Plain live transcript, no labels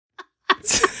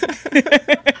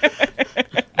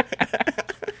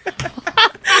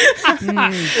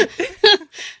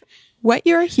What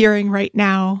you're hearing right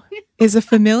now is a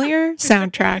familiar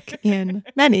soundtrack in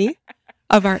many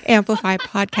of our Amplify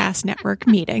Podcast Network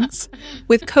meetings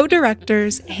with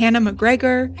co-directors Hannah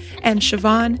McGregor and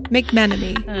Siobhan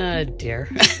McMenemy. Oh, dear.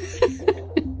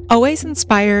 Always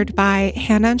inspired by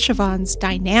Hannah and Siobhan's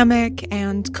dynamic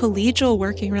and collegial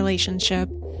working relationship,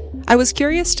 I was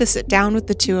curious to sit down with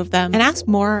the two of them and ask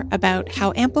more about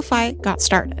how Amplify got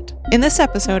started. In this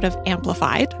episode of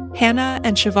Amplified, Hannah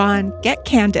and Siobhan get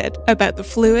candid about the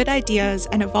fluid ideas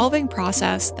and evolving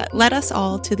process that led us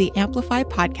all to the Amplify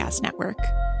Podcast Network.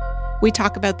 We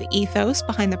talk about the ethos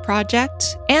behind the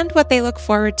project and what they look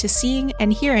forward to seeing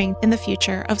and hearing in the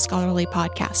future of scholarly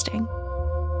podcasting.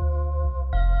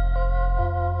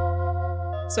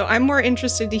 So I'm more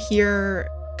interested to hear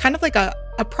kind of like a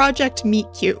project meet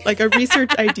cute, like a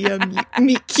research idea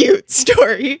meet cute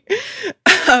story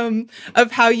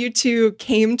of how you two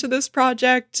came to this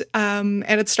project, and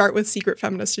it start with Secret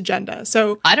Feminist Agenda.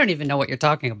 So I don't even know what you're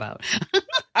talking about.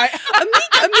 a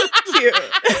meet cute.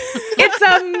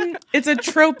 It's a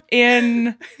trope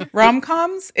in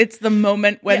rom-coms. It's the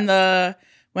moment when the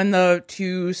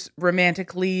two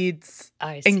romantic leads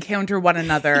encounter one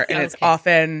another, and it's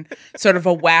often sort of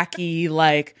a wacky,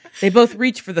 like, they both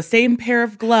reach for the same pair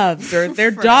of gloves, or their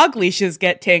dog leashes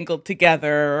get tangled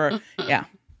together, or, yeah.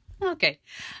 Okay.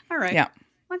 All right. Yeah.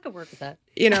 I could work with that.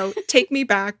 Take me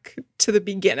back to the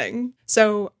beginning.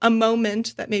 So a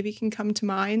moment that maybe can come to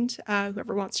mind,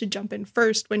 whoever wants to jump in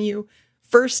first, when you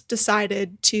first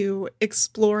decided to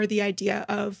explore the idea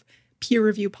of peer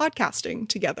review podcasting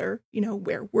together.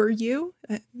 Where were you?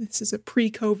 This is a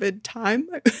pre-COVID time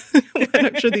when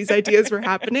I'm sure these ideas were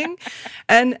happening.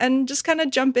 And just kind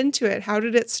of jump into it. How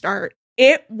did it start?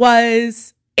 It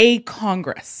was a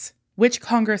Congress. Which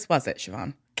Congress was it,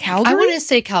 Siobhan? Calgary? I want to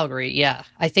say Calgary. Yeah,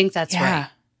 I think that's right.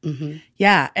 Mm-hmm.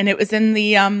 Yeah, and it was in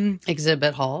the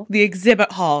exhibit hall. The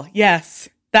exhibit hall, yes.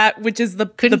 That, which is the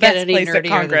best place at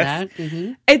Congress.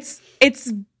 Mm-hmm. It's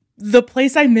the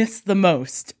place I miss the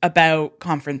most about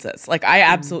conferences. Like, I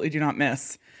absolutely do not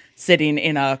miss sitting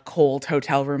in a cold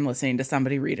hotel room listening to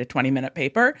somebody read a 20-minute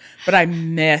paper, but I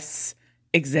miss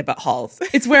exhibit halls.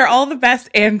 It's where all the best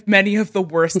and many of the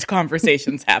worst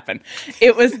conversations happen.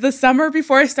 It was the summer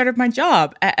before I started my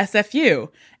job at SFU,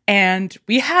 and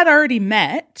we had already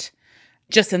met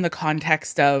just in the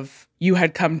context of you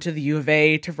had come to the U of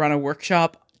A to run a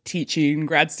workshop teaching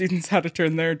grad students how to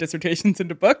turn their dissertations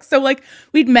into books. So, like,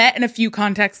 we'd met in a few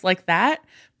contexts like that,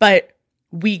 but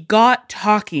we got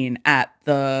talking at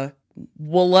the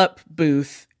Woolup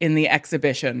booth in the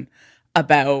exhibition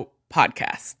about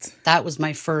podcasts. That was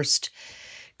my first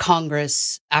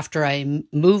Congress after I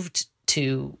moved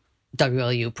to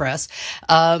WLU Press.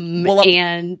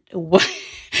 And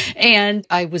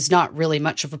I was not really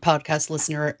much of a podcast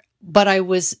listener, but I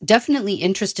was definitely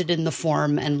interested in the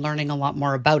form and learning a lot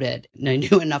more about it. And I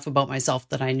knew enough about myself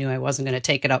that I knew I wasn't going to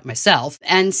take it up myself.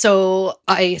 And so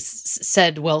I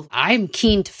said, well, I'm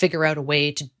keen to figure out a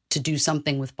way to do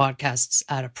something with podcasts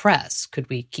at a press. Could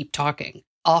we keep talking?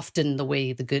 Often the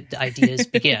way the good ideas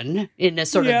begin, in a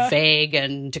sort of vague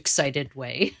and excited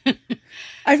way.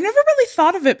 I've never really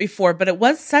thought of it before, but it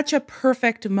was such a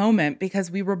perfect moment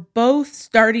because we were both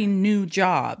starting new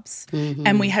jobs,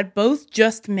 and we had both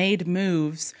just made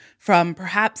moves from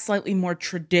perhaps slightly more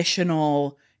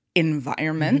traditional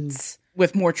environments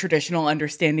with more traditional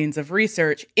understandings of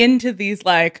research into these,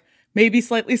 like, maybe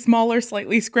slightly smaller,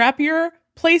 slightly scrappier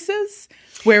places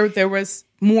where there was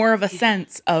more of a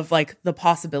sense of, like, the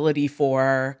possibility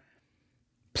for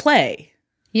play.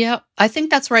 Yeah, I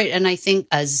think that's right. And I think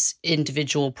as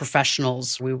individual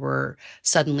professionals, we were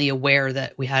suddenly aware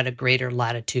that we had a greater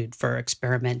latitude for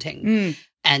experimenting.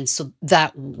 And so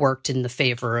that worked in the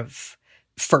favor of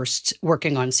first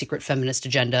working on Secret Feminist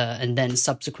Agenda, and then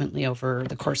subsequently over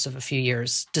the course of a few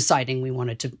years, deciding we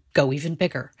wanted to go even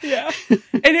bigger. Yeah.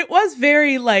 And it was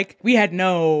very, like, we had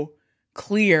no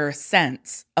clear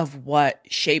sense of what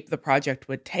shape the project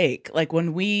would take. Like,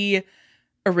 when we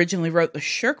originally wrote the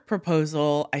Shirk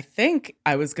proposal, I think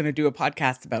I was going to do a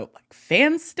podcast about, like,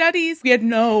 fan studies. We had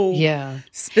no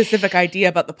specific idea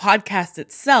about the podcast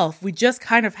itself. We just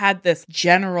kind of had this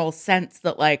general sense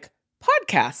that, like,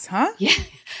 podcasts, huh? Yeah.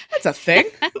 That's a thing.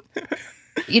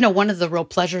 One of the real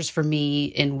pleasures for me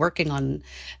in working on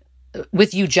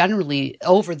with you generally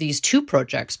over these two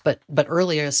projects, but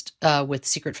earliest with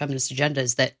Secret Feminist Agenda,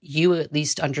 is that you at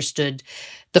least understood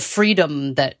the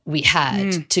freedom that we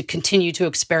had to continue to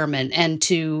experiment and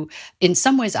to, in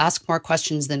some ways, ask more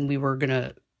questions than we were going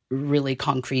to really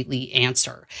concretely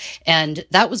answer. And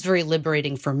that was very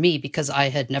liberating for me because I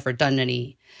had never done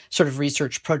any sort of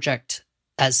research project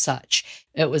as such.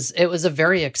 It was a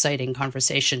very exciting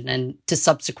conversation, and to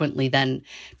subsequently then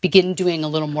begin doing a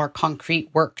little more concrete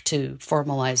work to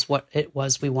formalize what it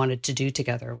was we wanted to do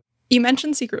together. You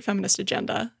mentioned Secret Feminist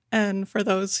Agenda, and for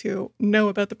those who know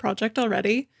about the project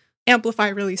already, Amplify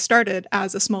really started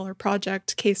as a smaller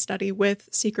project case study with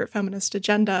Secret Feminist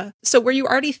Agenda. So were you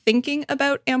already thinking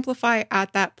about Amplify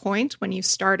at that point when you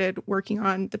started working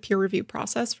on the peer review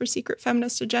process for Secret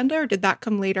Feminist Agenda, or did that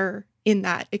come later in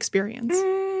that experience?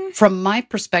 From my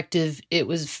perspective, it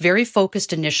was very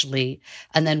focused initially.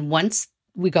 And then once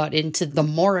we got into the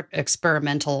more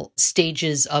experimental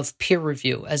stages of peer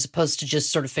review, as opposed to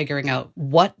just sort of figuring out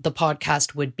what the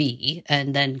podcast would be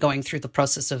and then going through the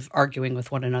process of arguing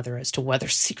with one another as to whether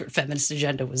Secret Feminist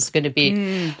Agenda was going to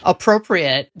be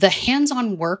appropriate. The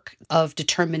hands-on work of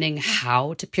determining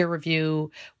how to peer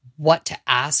review, what to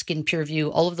ask in peer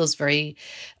review, all of those very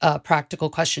practical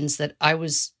questions that I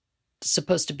was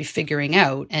supposed to be figuring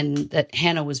out and that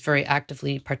Hannah was very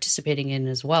actively participating in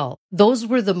as well. Those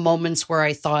were the moments where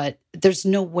I thought, there's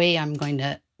no way I'm going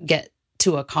to get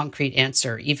to a concrete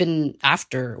answer, even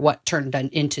after what turned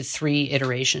into 3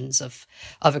 iterations of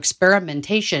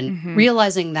experimentation.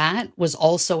 Realizing that was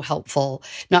also helpful,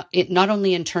 not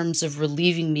only in terms of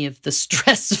relieving me of the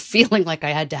stress of feeling like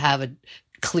I had to have a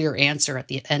clear answer at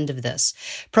the end of this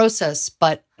process,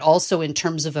 but also in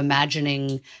terms of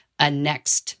imagining a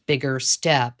next bigger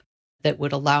step that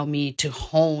would allow me to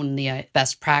hone the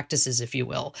best practices, if you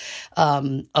will,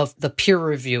 of the peer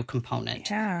review component.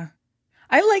 Yeah.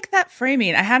 I like that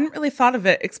framing. I hadn't really thought of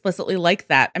it explicitly like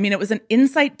that. I mean, it was an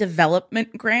insight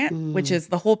development grant, which is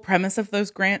the whole premise of those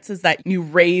grants is that you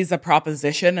raise a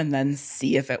proposition and then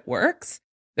see if it works.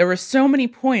 There were so many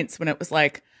points when it was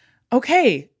like,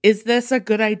 okay, is this a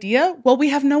good idea? Well, we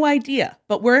have no idea,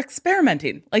 but we're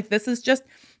experimenting. Like, this is just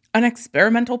an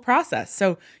experimental process.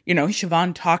 So,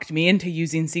 Siobhan talked me into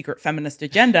using Secret Feminist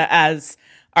Agenda as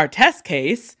our test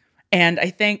case. And I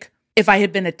think if I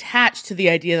had been attached to the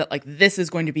idea that like this is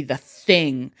going to be the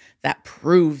thing that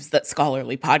proves that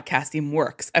scholarly podcasting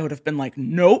works, I would have been like,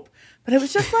 nope. But it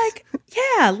was just like,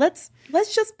 yeah, let's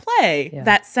just play. Yeah.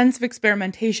 That sense of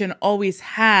experimentation always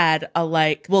had a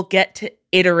like, we'll get to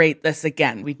iterate this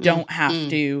again. We don't have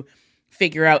to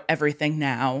figure out everything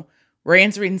now. We're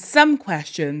answering some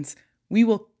questions. We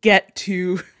will get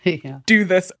to do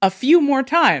this a few more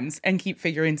times and keep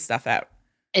figuring stuff out.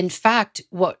 In fact,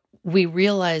 what we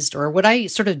realized, or what I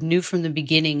sort of knew from the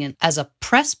beginning, and as a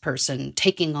press person,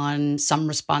 taking on some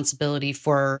responsibility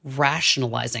for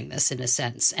rationalizing this in a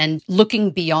sense and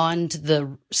looking beyond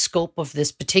the scope of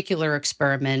this particular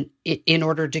experiment in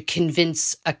order to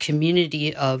convince a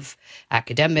community of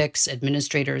academics,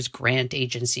 administrators, grant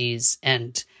agencies,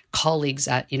 and colleagues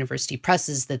at university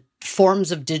presses that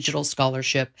forms of digital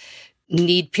scholarship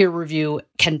need peer review,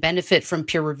 can benefit from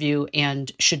peer review,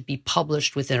 and should be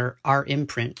published within our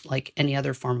imprint like any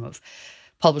other form of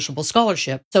publishable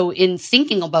scholarship. So in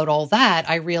thinking about all that,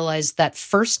 I realized that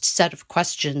first set of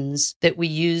questions that we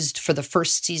used for the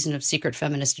first season of Secret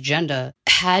Feminist Agenda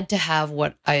had to have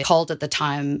what I called at the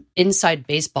time inside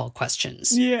baseball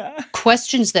questions. Yeah.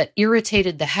 Questions that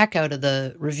irritated the heck out of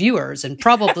the reviewers and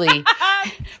probably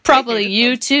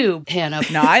you too, Hannah.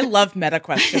 No, I love meta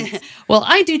questions. Well,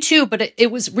 I do too, but it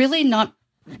was really not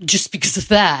just because of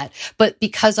that, but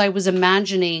because I was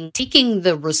imagining taking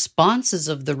the responses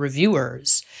of the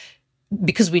reviewers,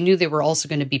 because we knew they were also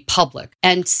going to be public,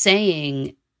 and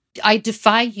saying, I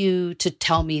defy you to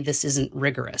tell me this isn't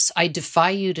rigorous. I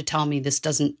defy you to tell me this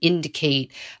doesn't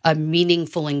indicate a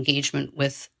meaningful engagement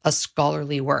with a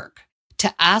scholarly work.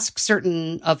 To ask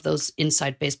certain of those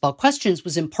inside baseball questions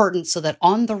was important so that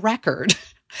on the record,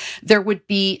 there would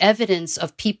be evidence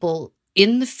of people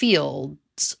in the field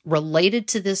related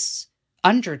to this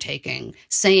undertaking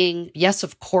saying, yes,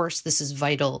 of course, this is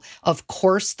vital. Of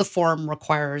course, the forum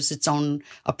requires its own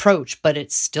approach, but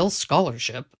it's still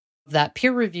scholarship. That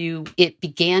peer review, it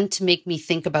began to make me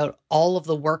think about all of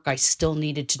the work I still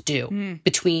needed to do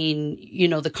between,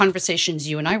 the conversations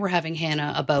you and I were having,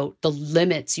 Hannah, about the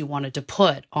limits you wanted to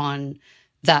put on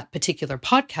that particular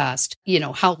podcast.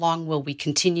 How long will we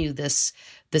continue this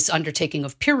undertaking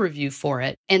of peer review for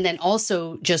it? And then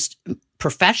also just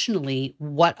professionally,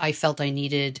 what I felt I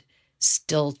needed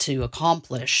still to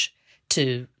accomplish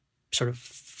to sort of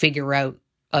figure out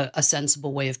a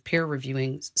sensible way of peer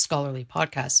reviewing scholarly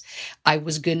podcasts. I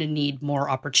was going to need more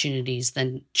opportunities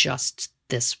than just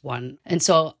this one. And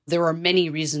so there are many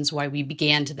reasons why we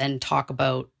began to then talk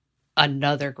about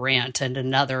another grant and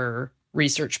another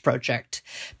research project.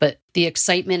 But the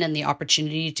excitement and the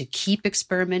opportunity to keep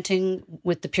experimenting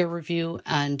with the peer review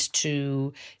and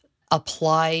to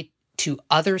apply to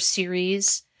other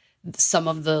series some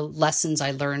of the lessons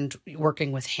I learned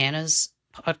working with Hannah's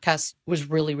podcast was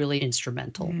really, really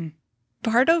instrumental. Mm-hmm.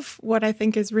 Part of what I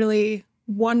think is really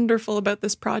wonderful about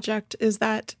this project is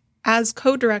that as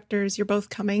co-directors, you're both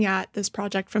coming at this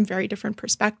project from very different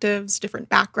perspectives, different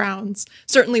backgrounds,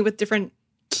 certainly with different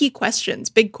key questions,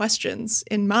 big questions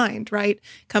in mind, right?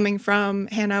 Coming from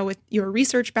Hannah with your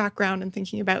research background and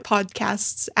thinking about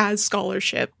podcasts as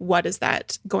scholarship. What is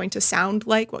that going to sound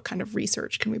like? What kind of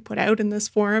research can we put out in this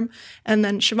forum? And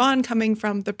then Siobhan coming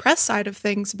from the press side of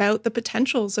things about the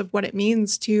potentials of what it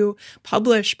means to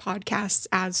publish podcasts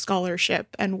as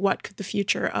scholarship and what could the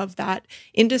future of that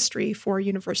industry for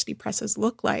university presses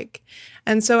look like.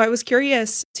 And so I was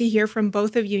curious to hear from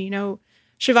both of you. You know,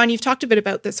 Siobhan, you've talked a bit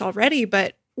about this already,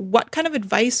 but what kind of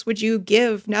advice would you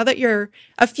give now that you're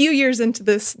a few years into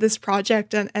this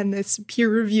project and this peer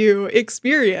review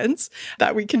experience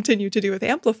that we continue to do with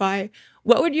Amplify?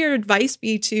 What would your advice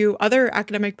be to other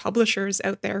academic publishers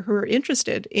out there who are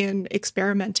interested in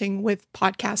experimenting with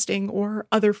podcasting or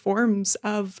other forms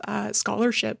of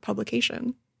scholarship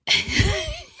publication?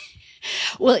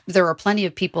 Well, there are plenty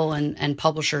of people and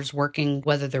publishers working,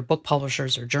 whether they're book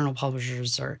publishers or journal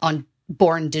publishers, or on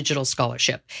born digital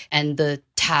scholarship and the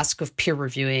task of peer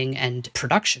reviewing and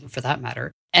production for that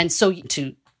matter. And so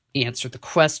to answer the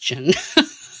question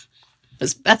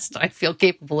as best I feel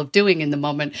capable of doing in the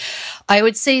moment, I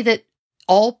would say that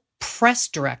all press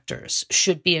directors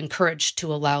should be encouraged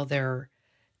to allow their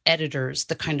editors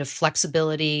the kind of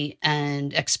flexibility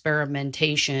and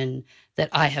experimentation that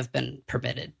I have been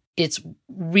permitted. It's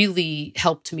really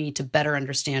helped me to better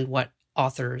understand what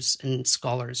authors and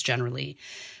scholars generally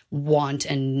want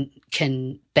and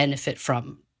can benefit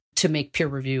from to make peer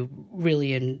review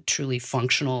really and truly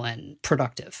functional and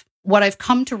productive. What I've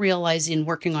come to realize in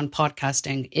working on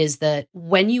podcasting is that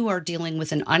when you are dealing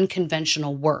with an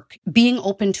unconventional work, being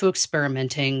open to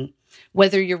experimenting,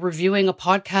 whether you're reviewing a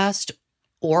podcast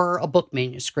or a book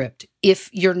manuscript, if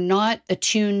you're not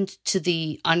attuned to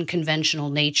the unconventional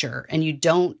nature and you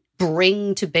don't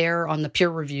bring to bear on the peer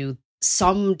review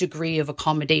some degree of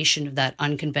accommodation of that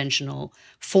unconventional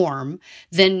form,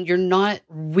 then you're not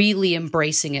really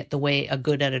embracing it the way a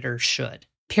good editor should.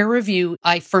 Peer review,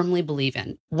 I firmly believe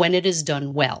in when it is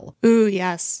done well. Ooh,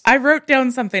 yes. I wrote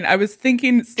down something. I was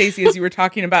thinking, Stacey, as you were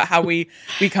talking about how we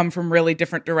come from really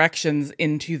different directions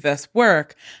into this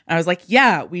work. And I was like,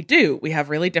 yeah, we do. We have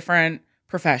really different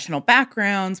professional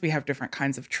backgrounds. We have different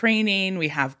kinds of training. We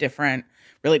have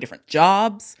really different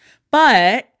jobs.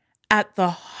 But at the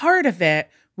heart of it,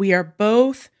 we are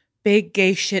both big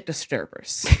gay shit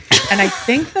disturbers. And I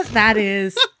think that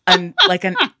is an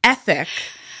ethic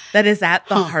that is at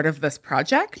the heart of this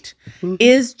project,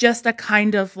 is just a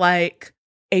kind of like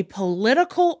a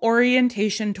political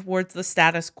orientation towards the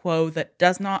status quo that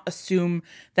does not assume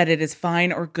that it is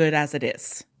fine or good as it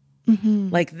is.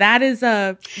 Mm-hmm. Like that is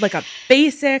a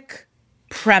basic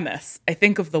premise, I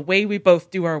think, of the way we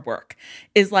both do our work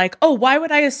is like, oh, why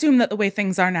would I assume that the way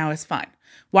things are now is fine?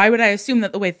 Why would I assume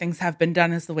that the way things have been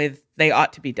done is the way they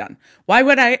ought to be done? Why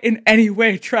would I in any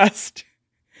way trust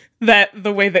that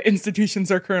the way that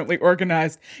institutions are currently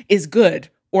organized is good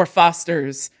or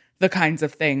fosters the kinds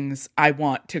of things I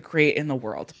want to create in the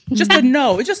world? Just a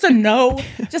no, just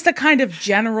a kind of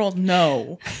general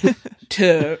no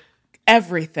to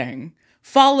everything,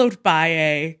 followed by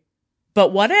a,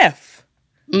 but what if?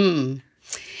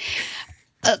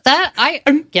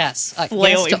 Yes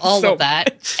to all of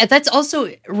that. And that's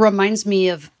also reminds me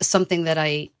of something that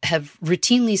I have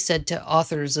routinely said to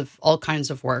authors of all kinds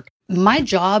of work. My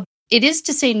job, it is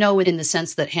to say no in the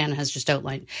sense that Hannah has just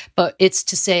outlined, but it's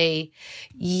to say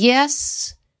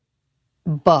yes,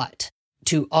 but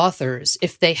to authors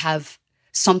if they have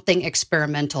something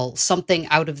experimental, something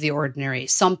out of the ordinary,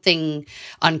 something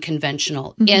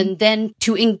unconventional, and then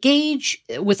to engage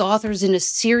with authors in a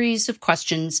series of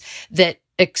questions that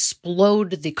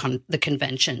explode the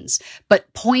conventions,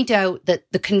 but point out that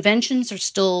the conventions are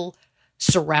still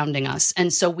surrounding us.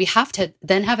 And so we have to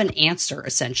then have an answer,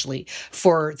 essentially,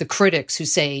 for the critics who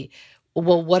say,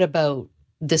 well, what about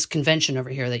this convention over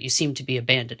here that you seem to be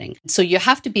abandoning? So you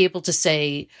have to be able to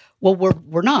say, well,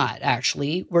 we're not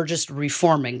actually, we're just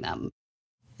reforming them.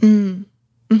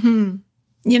 Mm-hmm.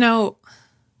 You know,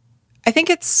 I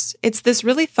think it's this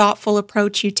really thoughtful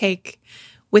approach you take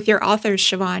with your authors,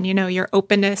 Siobhan, you know, your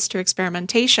openness to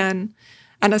experimentation.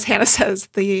 And as Hannah says,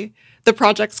 the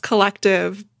project's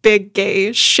collective big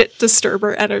gay shit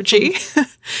disturber energy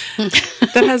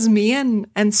that has me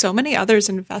and so many others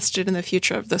invested in the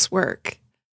future of this work.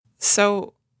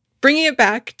 So bringing it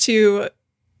back to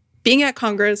being at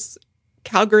Congress,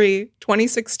 Calgary,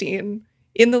 2016,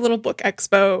 in the Little Book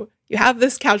Expo, you have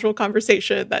this casual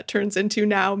conversation that turns into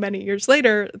now, many years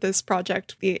later, this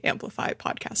project, the Amplify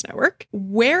Podcast Network.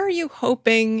 Where are you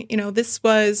hoping, this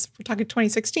was, we're talking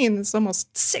 2016, this is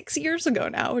almost 6 years ago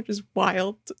now, which is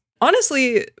wild.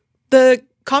 Honestly, the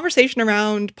conversation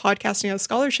around podcasting as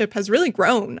scholarship has really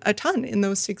grown a ton in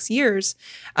those 6 years.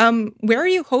 Where are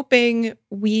you hoping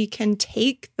we can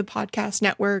take the podcast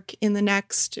network in the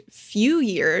next few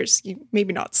years,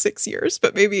 maybe not 6 years,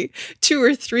 but maybe 2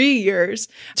 or 3 years,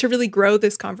 to really grow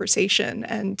this conversation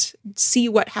and see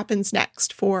what happens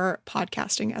next for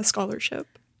podcasting as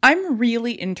scholarship? I'm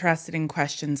really interested in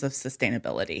questions of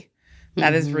sustainability.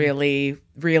 That is really,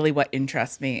 really what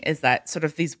interests me, is that sort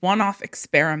of these one-off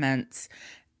experiments,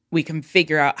 we can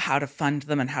figure out how to fund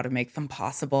them and how to make them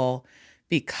possible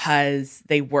because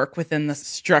they work within the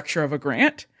structure of a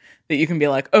grant, that you can be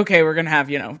like, okay, we're going to have,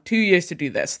 2 years to do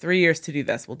this, 3 years to do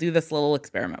this. We'll do this little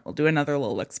experiment. We'll do another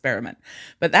little experiment.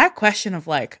 But that question of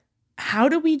how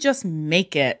do we just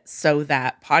make it so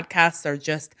that podcasts are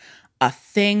just a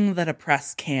thing that a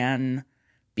press can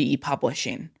be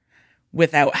publishing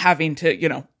without having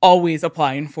to, always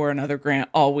applying for another grant,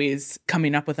 always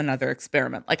coming up with another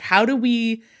experiment? How do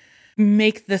we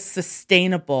make this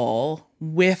sustainable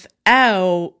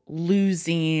without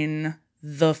losing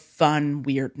the fun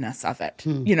weirdness of it?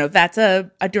 That's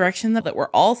a direction that we're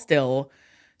all still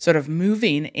sort of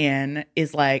moving in,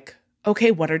 is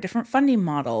okay, what are different funding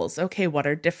models? Okay, what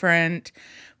are different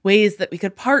ways that we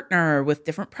could partner with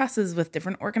different presses, with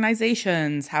different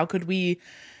organizations? How could we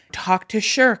talk to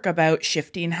SSHRC about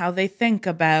shifting how they think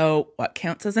about what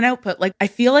counts as an output? I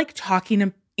feel like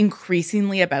talking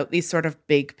increasingly about these sort of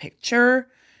big picture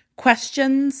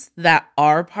questions that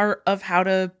are part of how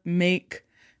to make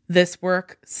this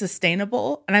work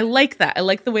sustainable. And I like that. I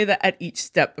like the way that at each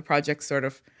step, the project sort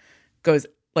of goes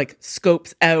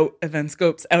scopes out and then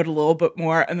scopes out a little bit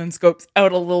more and then scopes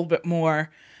out a little bit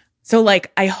more. So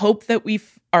I hope that we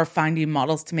are finding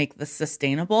models to make this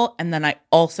sustainable. And then I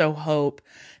also hope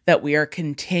that we are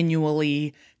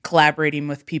continually collaborating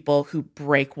with people who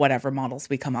break whatever models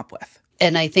we come up with.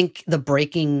 And I think the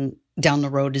breaking down the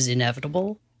road is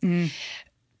inevitable,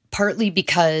 partly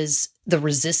because the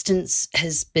resistance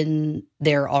has been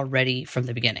there already from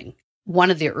the beginning.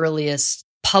 One of the earliest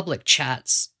public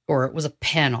chats, or it was a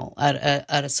panel at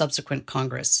a subsequent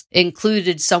Congress,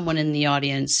 included someone in the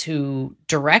audience who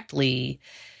directly,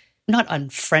 not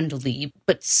unfriendly,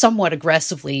 but somewhat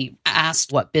aggressively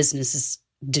asked what businesses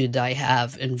did I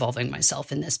have involving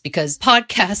myself in this, because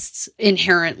podcasts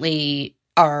inherently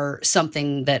are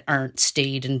something that aren't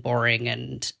staid and boring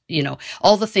and,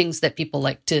 all the things that people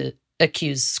like to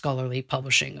accuse scholarly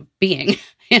publishing of being.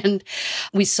 And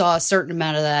we saw a certain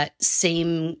amount of that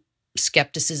same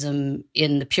skepticism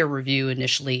in the peer review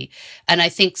initially. And I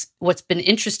think what's been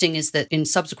interesting is that in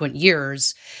subsequent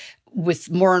years, with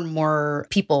more and more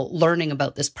people learning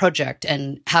about this project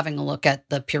and having a look at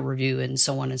the peer review and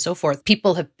so on and so forth,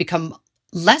 people have become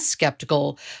less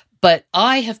skeptical, but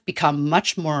I have become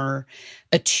much more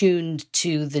attuned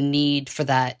to the need for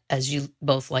that, as you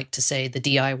both like to say, the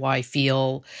DIY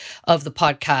feel of the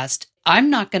podcast. I'm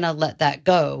not going to let that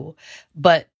go.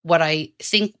 But what I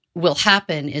think will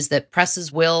happen is that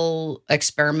presses will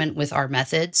experiment with our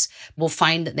methods, will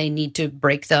find that they need to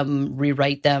break them,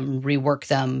 rewrite them, rework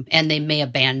them, and they may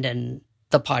abandon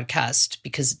the podcast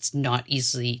because it's not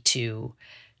easy to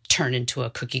turn into a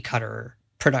cookie cutter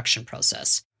production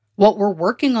process. What we're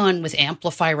working on with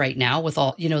Amplify right now, with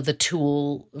all, the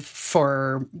tool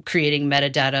for creating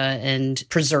metadata and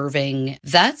preserving,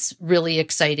 that's really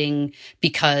exciting,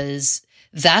 because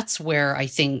that's where I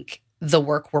think the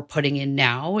work we're putting in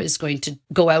now is going to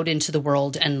go out into the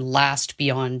world and last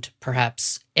beyond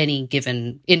perhaps any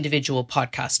given individual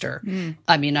podcaster.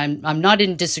 I mean, I'm not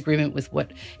in disagreement with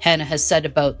what Hannah has said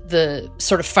about the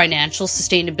sort of financial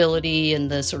sustainability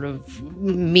and the sort of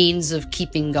means of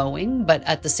keeping going. But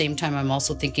at the same time, I'm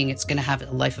also thinking it's going to have a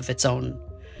life of its own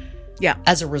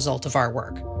as a result of our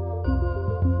work.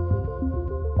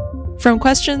 From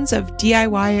questions of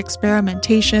DIY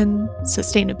experimentation,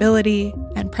 sustainability,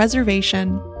 and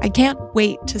preservation, I can't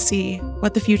wait to see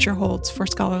what the future holds for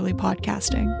scholarly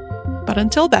podcasting. But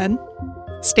until then,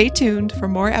 stay tuned for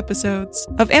more episodes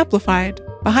of Amplified,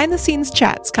 behind-the-scenes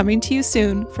chats coming to you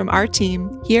soon from our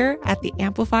team here at the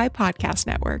Amplify Podcast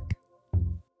Network.